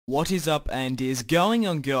What is up and is going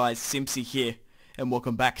on, guys? Simpzy here, and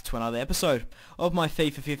welcome back to another episode of my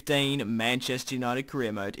FIFA 15 Manchester United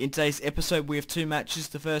career mode. In today's episode we have two matches,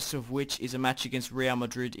 the first of which is a match against Real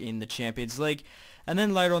Madrid in the Champions League, and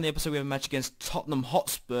then later on in the episode we have a match against Tottenham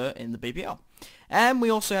Hotspur in the BPL. And we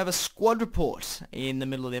also have a squad report in the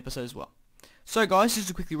middle of the episode as well. So guys, just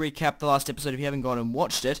to quickly recap the last episode if you haven't gone and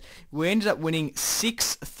watched it, we ended up winning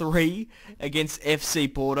 6-3 against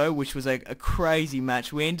FC Porto, which was a crazy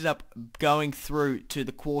match. We ended up going through to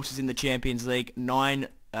the quarters in the Champions League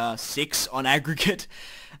 9-6 on aggregate.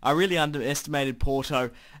 I really underestimated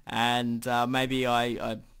Porto, and maybe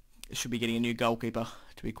I should be getting a new goalkeeper,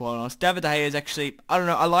 to be quite honest. David De Gea is actually, I don't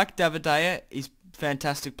know, I like David De Gea. He's a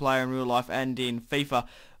fantastic player in real life and in FIFA.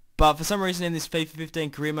 But for some reason in this FIFA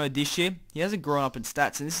 15 career mode this year, he hasn't grown up in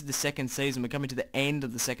stats, and this is the second season. We're coming to the end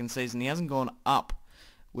of the second season. He hasn't gone up,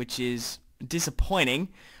 which is disappointing.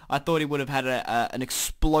 I thought he would have had an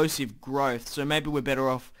explosive growth, so maybe we're better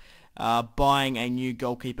off buying a new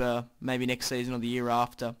goalkeeper maybe next season or the year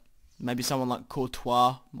after. Maybe someone like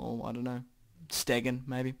Courtois, or I don't know, Stegen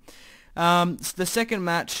maybe. So the second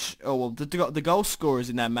match, the goal scorers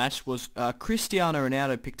in that match was Cristiano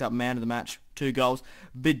Ronaldo picked up man of the match, 2 goals.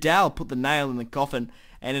 Vidal put the nail in the coffin,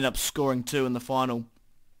 ended up scoring 2 in the final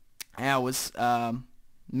hours,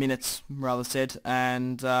 minutes rather said,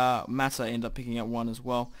 and Mata ended up picking up 1 as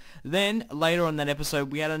well. Then later on in that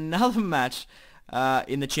episode we had another match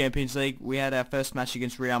in the Champions League. We had our first match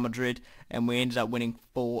against Real Madrid and we ended up winning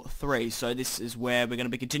 4-3. So this is where we're going to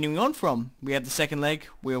be continuing on from. We have the second leg.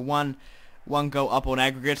 We're one goal up on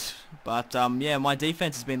aggregate, but yeah, my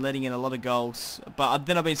defense has been letting in a lot of goals, but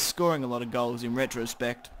then I've been scoring a lot of goals in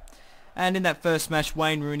retrospect. And in that first match,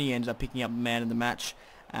 Wayne Rooney ended up picking up man of the match,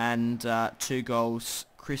 and 2 goals.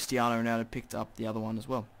 Cristiano Ronaldo picked up the other one as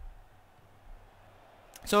well.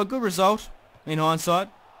 So a good result in hindsight,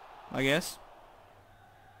 I guess.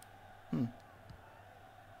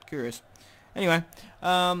 Curious. Anyway,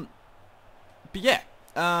 but yeah,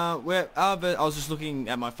 I was just looking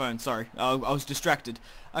at my phone, sorry, I was distracted.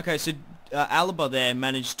 Okay, so Alaba there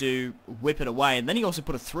managed to whip it away, and then he also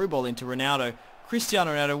put a through ball into Ronaldo.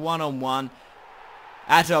 Cristiano Ronaldo one-on-one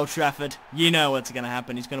at Old Trafford. You know what's going to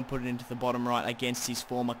happen. He's going to put it into the bottom right against his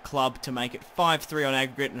former club to make it 5-3 on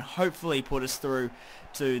aggregate and hopefully put us through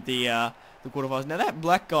to the quarterfinals. Now that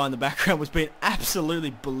black guy in the background was being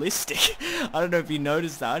absolutely ballistic. I don't know if you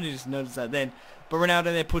noticed that. I just noticed that then. But Ronaldo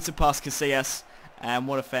there puts it past Casillas, and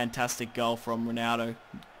what a fantastic goal from Ronaldo.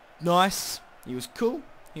 Nice. He was cool.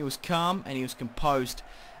 He was calm, and he was composed.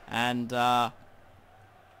 And the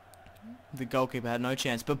goalkeeper had no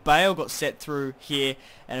chance. But Bale got set through here,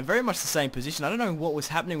 and in very much the same position. I don't know what was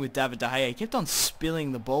happening with David De Gea. He kept on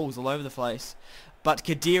spilling the balls all over the place. But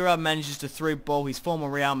Khedira manages to through ball his former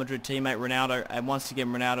Real Madrid teammate Ronaldo, and once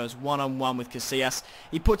again Ronaldo's one-on-one with Casillas.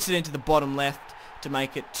 He puts it into the bottom left to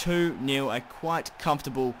make it 2-0, a quite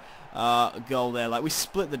comfortable goal there. Like, we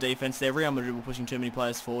split the defense there. Real Madrid were pushing too many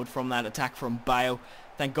players forward from that attack from Bale.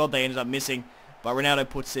 Thank God they ended up missing. But Ronaldo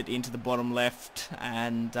puts it into the bottom left,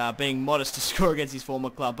 and being modest to score against his former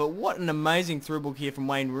club. But what an amazing through ball here from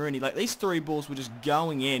Wayne Rooney. Like, these 3 balls were just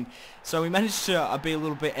going in. So we managed to be a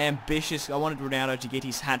little bit ambitious. I wanted Ronaldo to get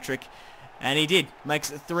his hat-trick, and he did. Makes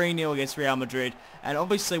it 3-0 against Real Madrid. And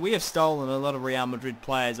obviously we have stolen a lot of Real Madrid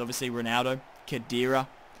players. Obviously Ronaldo, Khedira.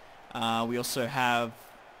 We also have...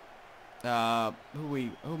 who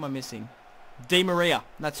am I missing? Di Maria,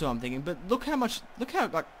 that's who I'm thinking. But look how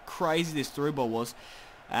like crazy this through ball was,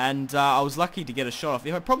 and I was lucky to get a shot off.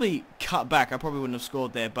 If I probably cut back, I probably wouldn't have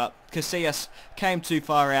scored there. But Casillas came too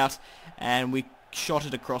far out, and we shot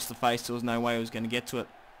it across the face. There was no way I was going to get to it.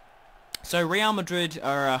 So Real Madrid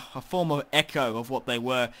are a form of echo of what they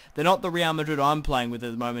were. They're not the Real Madrid I'm playing with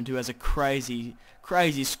at the moment, who has a crazy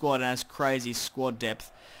squad and has crazy squad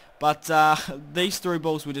depth. But these through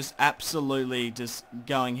balls were just absolutely just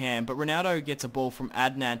going ham. But Ronaldo gets a ball from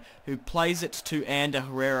Adnan, who plays it to Ander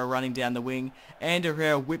Herrera running down the wing. Ander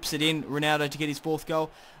Herrera whips it in, Ronaldo to get his 4th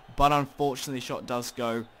goal. But unfortunately the shot does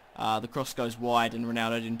go, the cross goes wide, and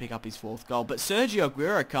Ronaldo didn't pick up his 4th goal. But Sergio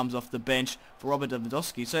Aguero comes off the bench for Robert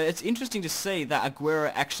Lewandowski. So it's interesting to see that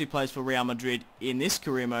Aguero actually plays for Real Madrid in this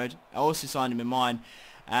career mode. I also signed him in mine.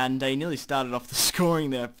 And they nearly started off the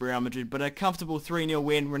scoring there for Real Madrid. But a comfortable 3-0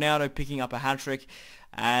 win. Ronaldo picking up a hat-trick.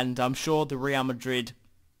 And I'm sure the Real Madrid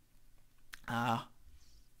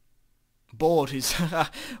board is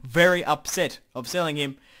very upset of selling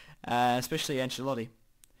him. Especially Ancelotti.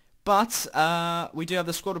 But we do have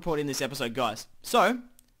the squad report in this episode, guys. So,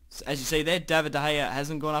 as you see there, David De Gea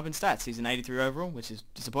hasn't gone up in stats. He's an 83 overall, which is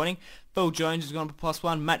disappointing. Phil Jones has gone up a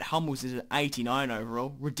 +1. Matt Hummels is an 89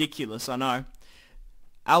 overall. Ridiculous, I know.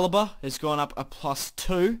 Alaba has gone up a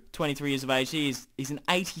 +2, 23 years of age. He's an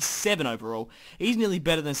 87 overall. He's nearly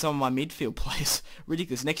better than some of my midfield players.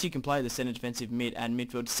 Ridiculous. Next you can play the centre defensive mid and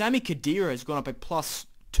midfield. Sami Khedira has gone up a +2.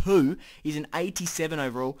 He's an 87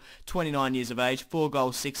 overall, 29 years of age, 4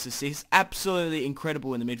 goals, 6 assists. Absolutely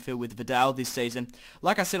incredible in the midfield with Vidal this season.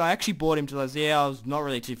 Like I said, I actually bought him to those. Yeah, I was not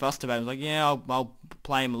really too fussed about him. I was like, yeah, I'll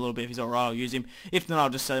play him a little bit. If he's alright, I'll use him. If not, I'll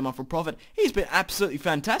just sell him on for profit. He's been absolutely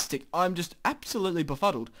fantastic. I'm just absolutely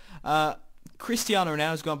befuddled. Cristiano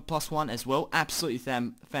Ronaldo has gone +1 as well. Absolutely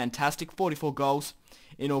fantastic. 44 goals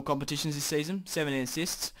in all competitions this season. 17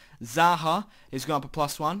 assists. Zaha has gone up a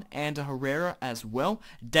 +1. And Herrera as well.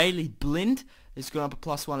 Daley Blind has gone up a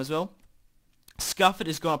 +1 as well. Scufford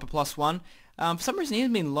has gone up a +1. For some reason, he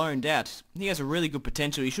has been loaned out. He has a really good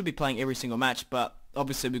potential. He should be playing every single match, but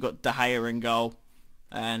obviously we've got De Gea in goal.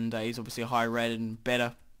 And he's obviously high rated and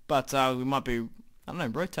better. But we might be, I don't know,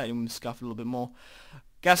 rotating with Scuff a little bit more.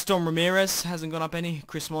 Gaston Ramirez hasn't gone up any.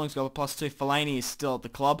 Chris Smalling's got a +2. Fellaini is still at the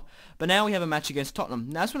club. But now we have a match against Tottenham.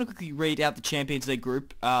 Now I just want to quickly read out the Champions League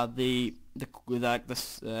group. The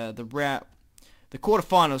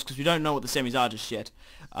quarterfinals, because we don't know what the semis are just yet.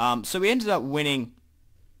 So we ended up winning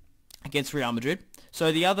against Real Madrid.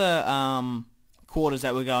 So the other quarters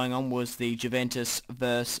that were going on was the Juventus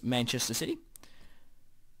versus Manchester City,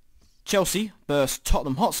 Chelsea versus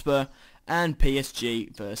Tottenham Hotspur, and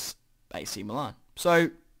PSG versus AC Milan. So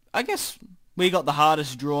I guess we got the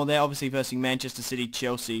hardest draw there, obviously versus Manchester City,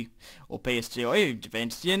 Chelsea, or PSG, or even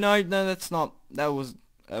Juventus. Yeah, no, that was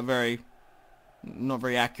not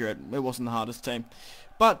very accurate. It wasn't the hardest team.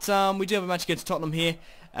 But we do have a match against Tottenham here,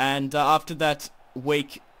 and after that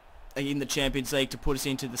week in the Champions League to put us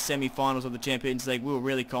into the semi-finals of the Champions League, we were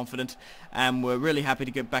really confident and we're really happy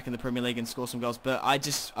to get back in the Premier League and score some goals. But I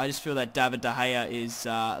just feel that David De Gea is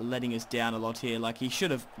letting us down a lot here. Like, he should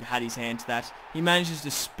have had his hand to that. He manages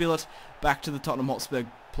to spill it back to the Tottenham Hotspur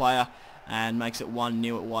player and makes it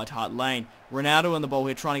 1-0 at White Hart Lane. Ronaldo on the ball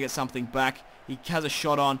here trying to get something back. He has a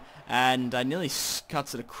shot on and nearly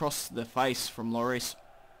cuts it across the face from Lloris.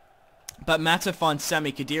 But Mata finds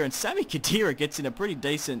Sami Khedira, and Sami Khedira gets in a pretty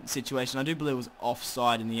decent situation. I do believe it was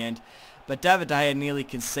offside in the end. But David De Gea nearly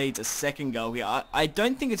concedes a second goal here. I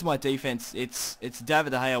don't think it's my defense. It's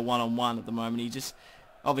David De Gea one-on-one at the moment. He just,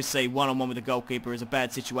 obviously, one-on-one with the goalkeeper is a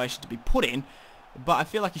bad situation to be put in. But I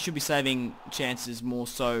feel like he should be saving chances more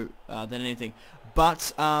so than anything.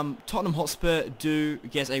 But Tottenham Hotspur do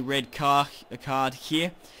get a red card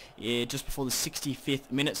here. Yeah, just before the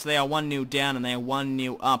 65th minute. So they are 1-0 down and they are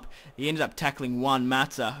 1-0 up. He ended up tackling one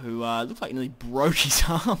Mata, who looked like he nearly broke his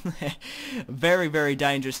arm there. Very, very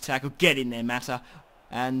dangerous tackle. Get in there, Mata.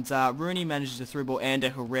 And Rooney manages a through ball and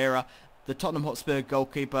a Herrera. The Tottenham Hotspur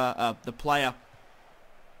goalkeeper, the player,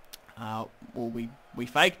 well, we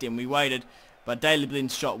faked him. We waited. But Daley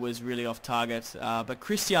Blind's shot was really off target. But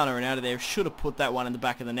Cristiano Ronaldo there should have put that one in the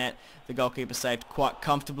back of the net. The goalkeeper saved quite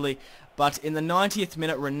comfortably. But in the 90th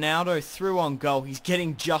minute, Ronaldo threw on goal. He's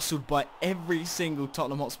getting jostled by every single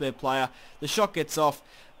Tottenham Hotspur player. The shot gets off,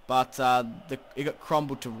 but it got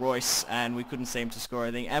crumbled to Royce, and we couldn't see him to score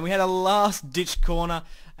anything. And we had a last-ditch corner,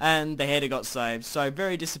 and the header got saved. So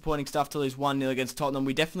very disappointing stuff to lose 1-0 against Tottenham.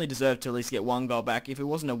 We definitely deserved to at least get one goal back. If it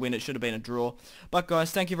wasn't a win, it should have been a draw. But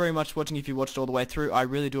guys, thank you very much for watching. If you watched all the way through, I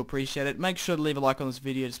really do appreciate it. Make sure to leave a like on this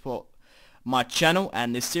video to support my channel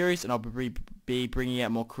and this series, and I'll be bringing out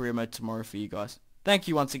more career mode tomorrow for you guys. Thank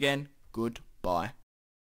you once again. Goodbye.